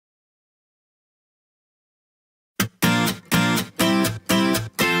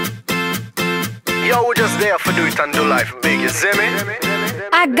Yo, we're just there for do it and do life big, you see me?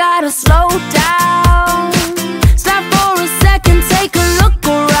 I gotta slow down, stop for a second, take a look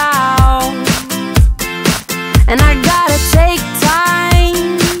around. And I gotta take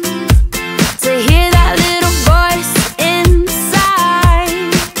time to hear that little voice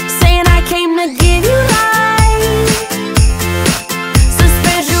inside saying I came to give you life. So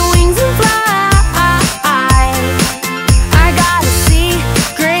spread your wings and fly. I got a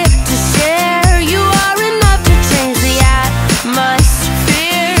secret to share. You are enough to change the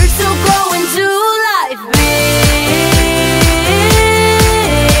atmosphere. So go into life big,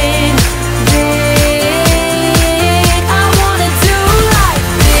 big. I wanna do life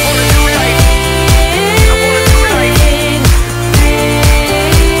big, big.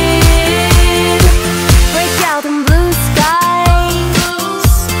 Break out in blue skies.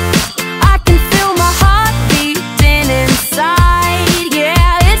 I can feel my heart beating inside.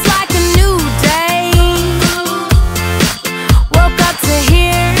 Yeah, it's like a new day. Woke up to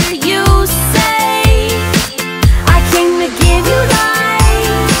hear you say I came to give you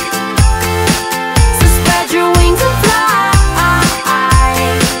life. So spread your wings and fly.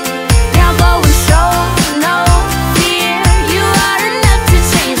 Now go and show no fear. You are enough to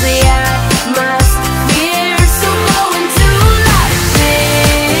change the atmosphere. So go into life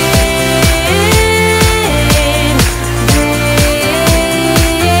big, big.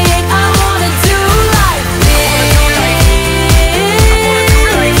 I wanna do life big,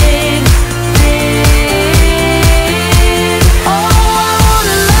 big, big. Oh, I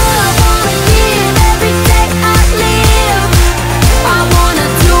wanna love, wanna give every day I live. I wanna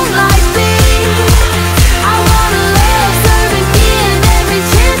do life big. I wanna love, serve and give every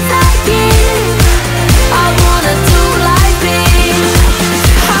chance I get. I wanna do life big.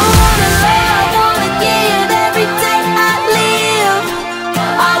 I wanna love, wanna give every day I live.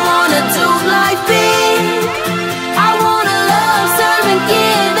 I wanna do life big. I wanna love, serve and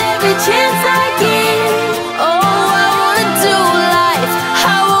give every chance I get. Oh, I wanna do life.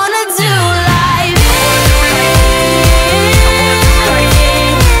 I wanna do life big,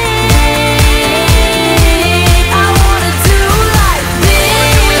 big. I wanna do life big,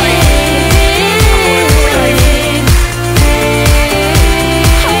 big.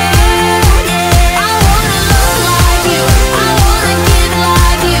 I wanna love like you. I wanna give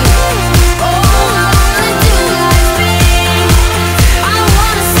like you. Oh, I wanna do life big. I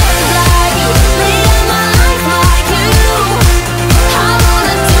wanna serve like you, live my life like you. I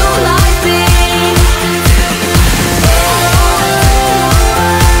wanna do life big.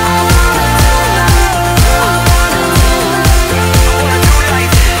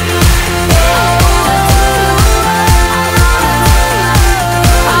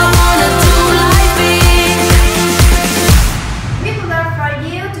 I wanna do life big. We would love for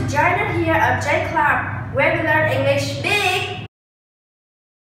you to join us here at J Club, where we learn English big.